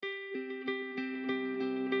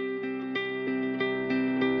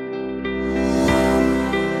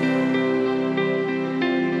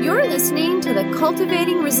listening to the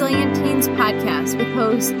Cultivating Resilient Teens podcast with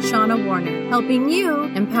host Shauna Warner, helping you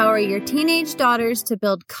empower your teenage daughters to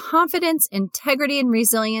build confidence, integrity, and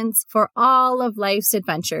resilience for all of life's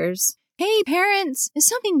adventures. Hey parents, is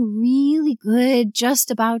something really good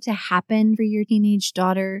just about to happen for your teenage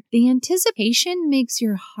daughter? The anticipation makes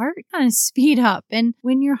your heart kind of speed up. And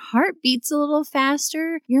when your heart beats a little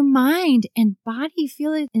faster, your mind and body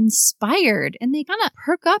feel inspired and they kind of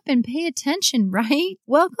perk up and pay attention, right?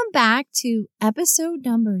 Welcome back to episode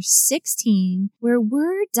number 16, where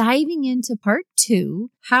we're diving into part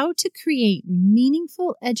 2, how to create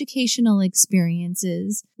meaningful educational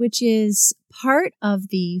experiences, which is part of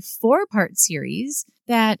the 4-part series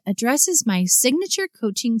that addresses my signature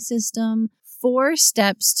coaching system, 4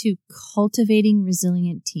 steps to cultivating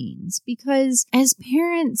resilient teens. Because as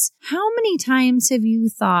parents, how many times have you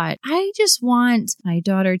thought, I just want my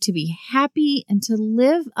daughter to be happy and to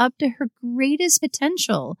live up to her greatest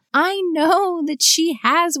potential? I know that she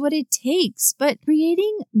has what it takes, but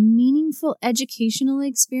creating meaningful educational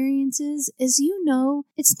experiences, as you know,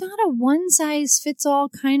 it's not a one-size-fits-all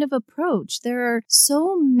kind of approach. There are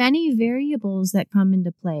so many variables that come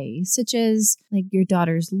into play, such as like your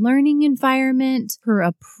daughter's learning environment, her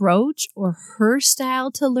approach or her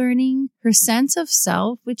style to learning, her sense of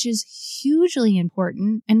self, which is hugely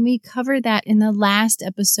important. And we covered that in the last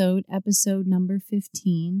episode number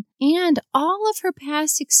 15, and all of her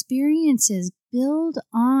past experiences build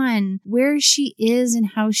on where she is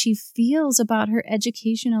and how she feels about her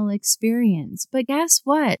educational experience. But guess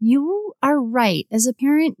what? You are right. As a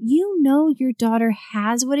parent, you know your daughter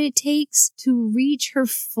has what it takes to reach her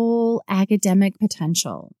full academic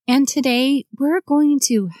potential. And today, we're going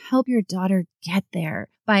to help your daughter get there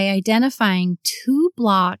by identifying 2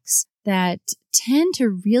 blocks that tend to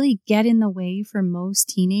really get in the way for most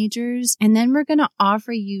teenagers. And then we're going to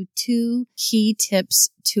offer you 2 key tips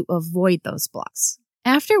to avoid those blocks.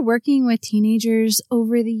 After working with teenagers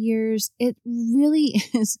over the years, it really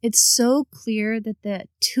is, it's so clear that the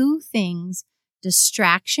 2 things,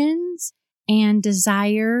 distractions and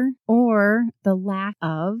desire, or the lack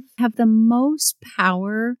of, have the most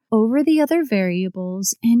power over the other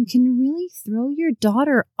variables and can really throw your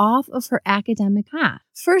daughter off of her academic path.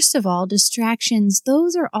 First of all, distractions,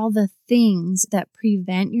 those are all the things that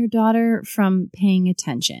prevent your daughter from paying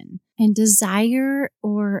attention. And desire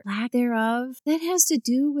or lack thereof, that has to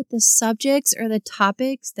do with the subjects or the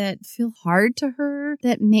topics that feel hard to her,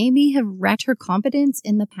 that maybe have wrecked her confidence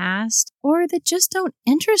in the past, or that just don't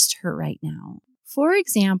interest her right now. For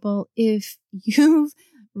example, if you've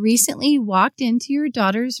recently walked into your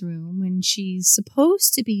daughter's room when she's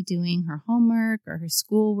supposed to be doing her homework or her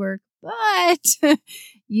schoolwork, but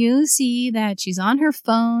you see that she's on her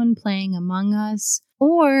phone playing Among Us,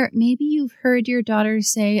 or maybe you've heard your daughter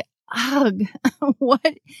say, "Ugh,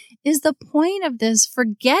 what is the point of this?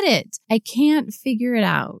 Forget it. I can't figure it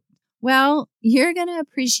out." Well, you're going to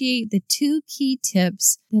appreciate the 2 key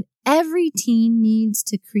tips that every teen needs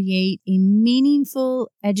to create a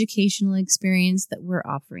meaningful educational experience that we're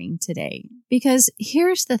offering today. Because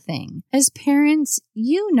here's the thing. As parents,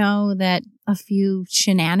 you know that a few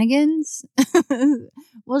shenanigans,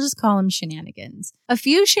 we'll just call them shenanigans. A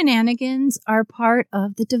few shenanigans are part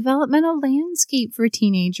of the developmental landscape for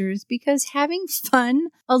teenagers because having fun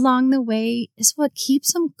along the way is what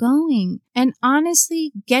keeps them going. And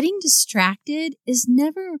honestly, getting distracted is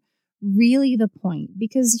never really the point,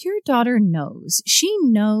 because your daughter knows. She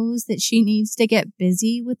knows that she needs to get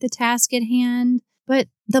busy with the task at hand. But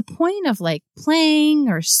the point of like playing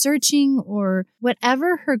or searching or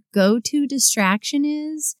whatever her go-to distraction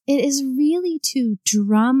is, it is really to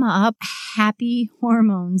drum up happy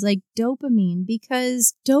hormones like dopamine,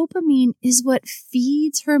 because dopamine is what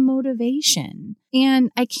feeds her motivation. And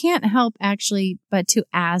I can't help actually but to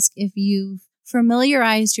ask if you've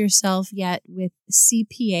familiarized yourself yet with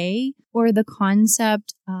CPA, or the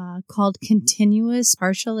concept called continuous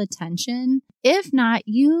partial attention. If not,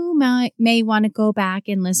 you may want to go back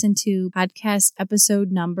and listen to podcast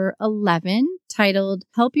episode number 11, titled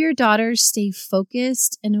Help Your Daughter Stay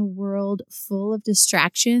Focused in a World Full of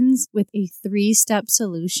Distractions with a 3-Step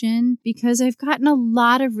Solution, because I've gotten a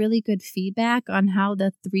lot of really good feedback on how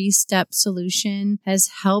the 3-step solution has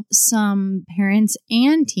helped some parents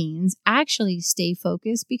and teens actually stay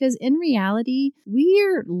focused, because in reality,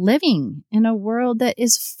 we're living in a world that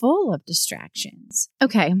is full of distractions.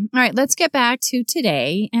 Okay, all right, let's get back to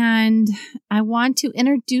today. And I want to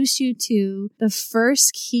introduce you to the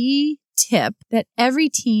first key tip that every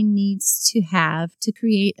teen needs to have to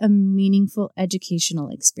create a meaningful educational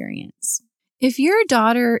experience. If your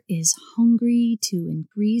daughter is hungry to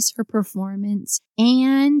increase her performance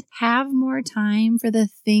and have more time for the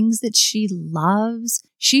things that she loves,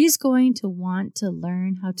 she's going to want to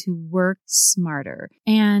learn how to work smarter.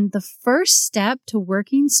 And the first step to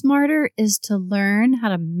working smarter is to learn how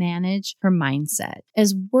to manage her mindset.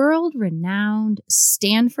 As world-renowned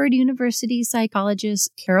Stanford University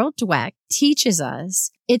psychologist Carol Dweck teaches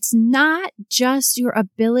us, it's not just your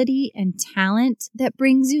ability and talent that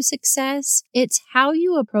brings you success. It's how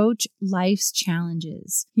you approach life's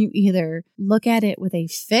challenges. You either look at it with a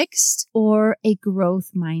fixed or a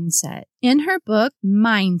growth mindset. In her book,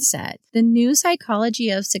 Mindset, The New Psychology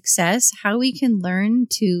of Success, How We Can Learn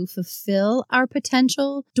to Fulfill Our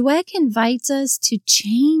Potential, Dweck invites us to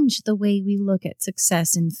change the way we look at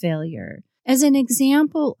success and failure. As an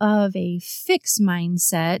example of a fixed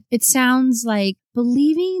mindset, it sounds like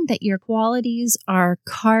believing that your qualities are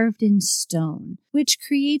carved in stone, which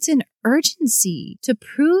creates an urgency to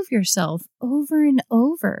prove yourself over and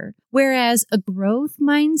over. Whereas a growth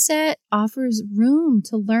mindset offers room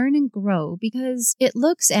to learn and grow because it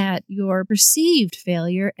looks at your perceived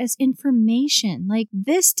failure as information, like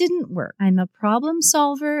this didn't work. I'm a problem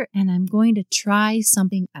solver and I'm going to try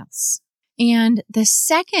something else. And the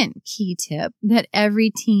second key tip that every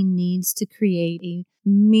teen needs to create a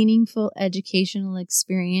meaningful educational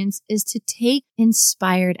experience is to take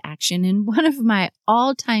inspired action. And one of my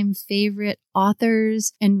all-time favorite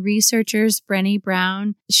authors and researchers, Brené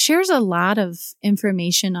Brown, shares a lot of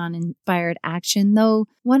information on inspired action, though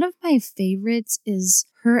one of my favorites is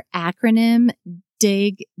her acronym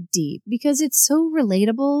Dig Deep, because it's so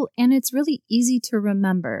relatable and it's really easy to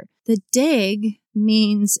remember. The dig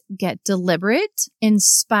means get deliberate,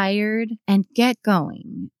 inspired, and get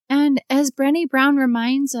going. And as Brené Brown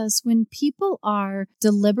reminds us, when people are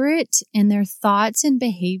deliberate in their thoughts and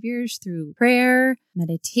behaviors through prayer,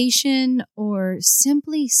 meditation, or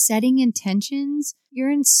simply setting intentions,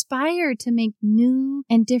 you're inspired to make new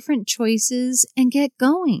and different choices and get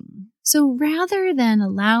going. So rather than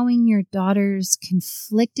allowing your daughter's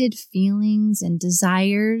conflicted feelings and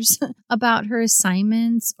desires about her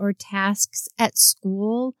assignments or tasks at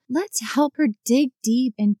school, let's help her dig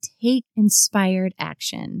deep and take inspired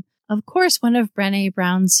action. Of course, one of Brené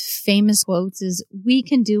Brown's famous quotes is, "We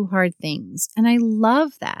can do hard things." And I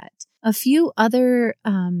love that. A few other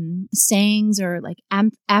sayings or like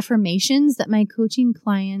affirmations that my coaching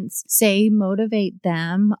clients say motivate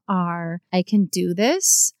them are, I can do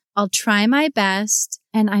this, I'll try my best,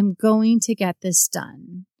 and I'm going to get this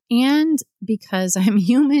done. And because I'm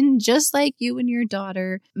human, just like you and your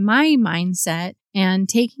daughter, my mindset and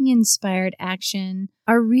taking inspired action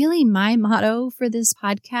are really my motto for this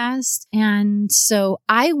podcast. And so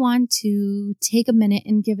I want to take a minute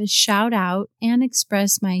and give a shout out and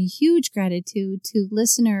express my huge gratitude to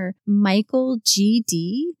listener Michael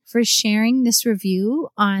GD for sharing this review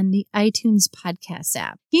on the iTunes podcast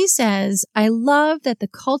app. He says, I love that the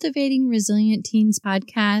Cultivating Resilient Teens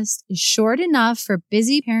podcast is short enough for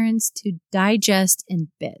busy parents to digest in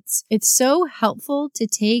bits. It's so helpful to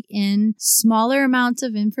take in smaller amounts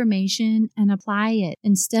of information and apply it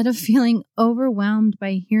instead of feeling overwhelmed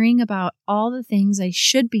by hearing about all the things I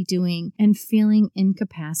should be doing and feeling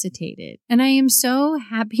incapacitated. And I am so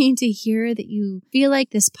happy to hear that you feel like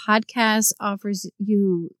this podcast offers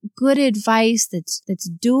you good advice that's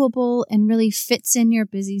doable and really fits in your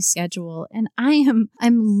busy schedule. And I'm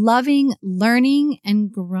loving learning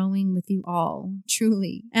and growing with you all,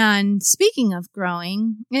 truly. And speaking of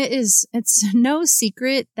growing, it's no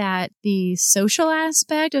secret that the social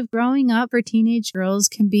aspect of growing up for teenage girls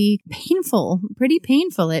can be painful, pretty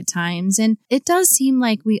painful at times. And it does seem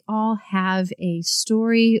like we all have a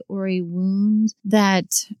story or a wound that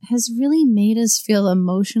has really made us feel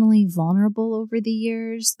emotionally vulnerable over the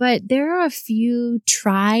years. But there are a few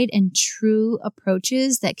tried and true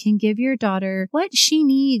approaches that can give your daughter what she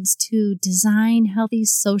needs to design healthy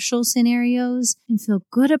social scenarios and feel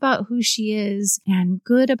good about who she is and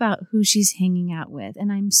good about who she's hanging out with.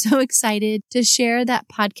 And I'm so excited to share that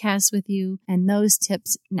podcast with you and those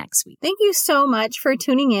tips next week. Thank you so much for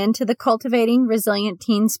tuning in to the Cultivating Resilient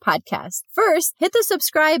Teens podcast. First, hit the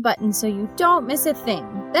subscribe button so you don't miss a thing.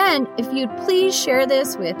 Then, if you'd please share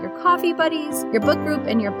this with your coffee buddies, your book group,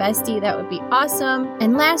 and your bestie, that would be awesome.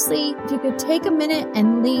 And lastly, if you could take a minute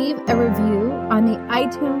and leave a review on the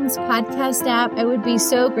iTunes podcast app, I would be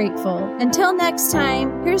so grateful. Until next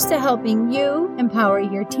time, here's to helping you empower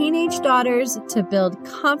your teenage daughters to build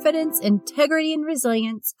confidence, integrity, and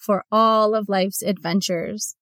resilience for all of life's adventures.